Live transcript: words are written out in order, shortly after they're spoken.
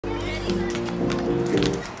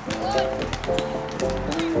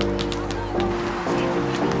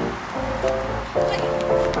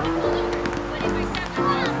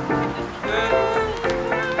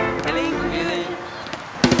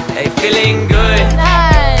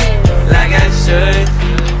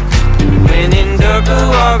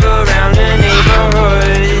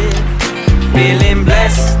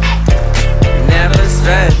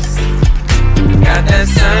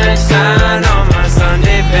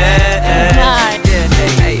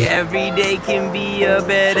can be a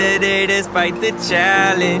better day despite the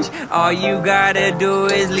challenge. All you gotta do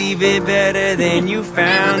is leave it better than you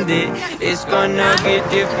found it. It's gonna get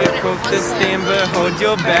difficult to stand, but hold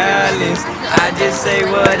your balance. I just say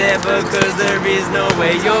whatever, cause there is no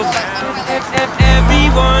way you'll bound.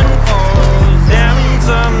 Everyone falls down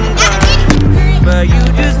sometimes, but you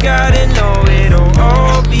just gotta know it'll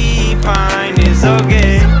all be fine. It's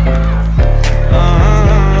okay.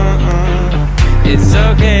 It's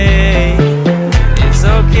okay. It's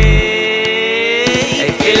okay.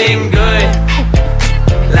 Hey, feeling good,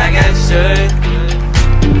 like I should.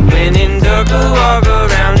 When in dark, I walk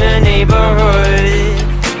around the neighborhood.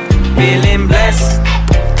 Feeling blessed,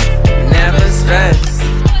 never stressed.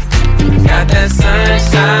 Got that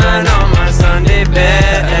sunshine on my Sunday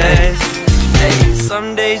best. Hey,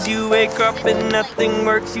 some days you wake up and nothing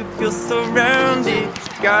works, you feel surrounded.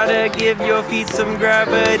 Gotta give your feet some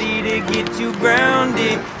gravity to get you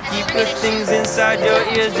grounded. Keep the things inside your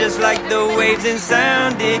ears just like the waves and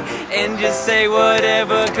sound it. And just say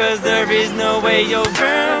whatever, cause there is no way you're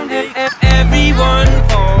grounded. Everyone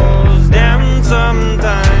falls down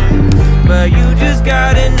sometimes, but you just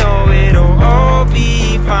gotta know it'll all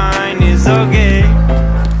be fine. It's okay.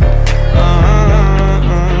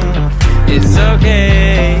 It's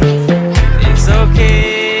okay. It's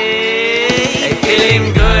okay. Hey,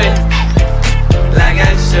 feeling good, like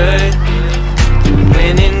I should.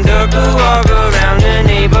 When in dark, I walk around the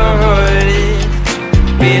neighborhood.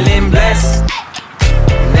 Feeling blessed,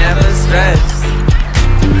 never stressed.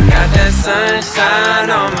 Got that sunshine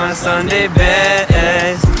on my Sunday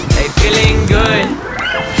best. Hey, feeling good,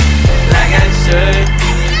 like I should.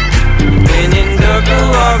 When in dark, I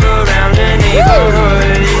walk around the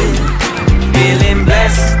neighborhood. Feeling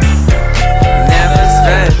blessed, never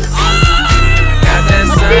stressed. Got that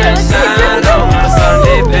sunshine on my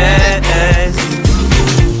Sunday best.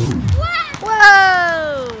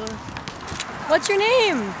 Whoa! What's your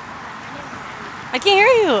name? I can't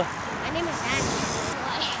hear you. My name is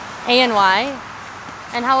Annie. A-N-Y?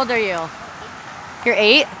 And how old are you? You're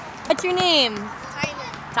 8? What's your name? Tyler.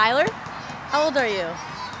 Tyler? How old are you?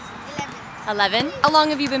 11. 11? How long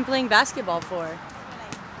have you been playing basketball for?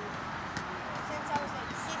 Since I was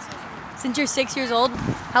like 6 years old. Since you're 6 years old?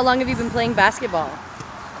 How long have you been playing basketball?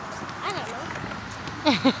 I don't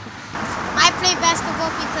know. I play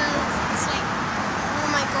basketball because it's like one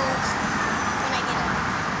of my goals when I get older.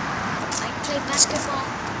 I play basketball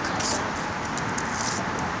because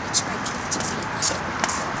it's my dream to play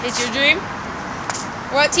basketball. It's your dream?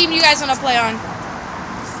 What team do you guys want to play on?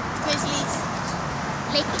 Grizzlies.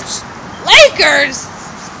 Lakers. Lakers!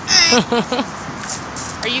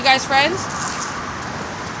 Are you guys friends?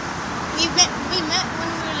 We met when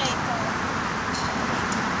we were like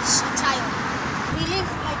a child. We live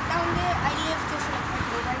like down there. I live just like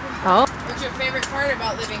right there. Oh? What's your favorite part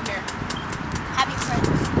about living here? Having friends.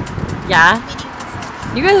 Yeah? Meeting new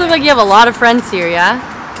friends. You guys look like you have a lot of friends here, yeah?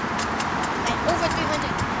 Like over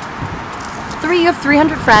 300. You have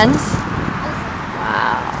 300 friends? Over.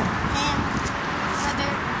 Wow. And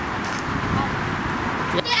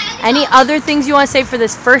brother. Any other things you want to say for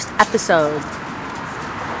this first episode? Do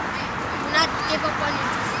not give up on your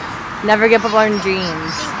dreams. Never give up on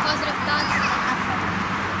dreams. Think positive thoughts and have fun.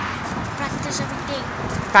 Practice every day.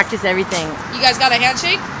 Practice everything. You guys got a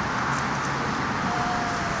handshake?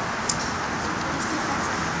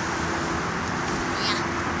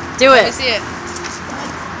 Do Let me it. see it.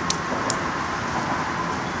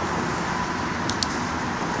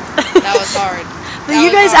 That was hard. But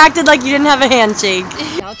you guys acted like you didn't have a handshake.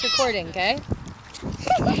 Now it's recording, okay?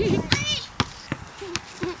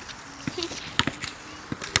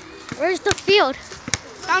 Where's the field?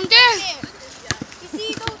 Down there. You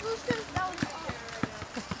see those roosters down there?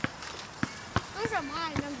 Those are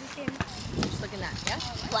mine. I'm just kidding. Just look at that, yeah?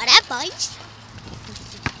 What up, boys?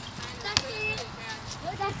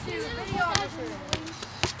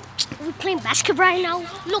 We're playing basketball right now.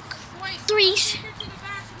 Look, threes.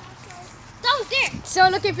 Down there. So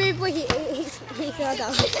look at people. He fell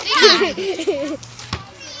down.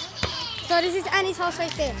 So this is Annie's house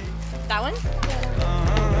right there. That one?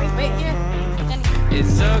 Wait, here.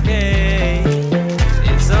 It's okay.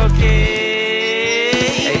 It's okay.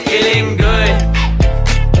 Hey, feeling good,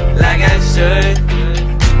 like I should.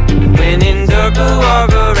 When in dark, I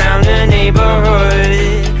walk around the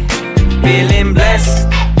neighborhood. Feeling blessed,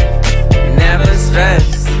 never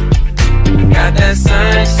stressed. Got that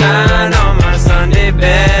sunshine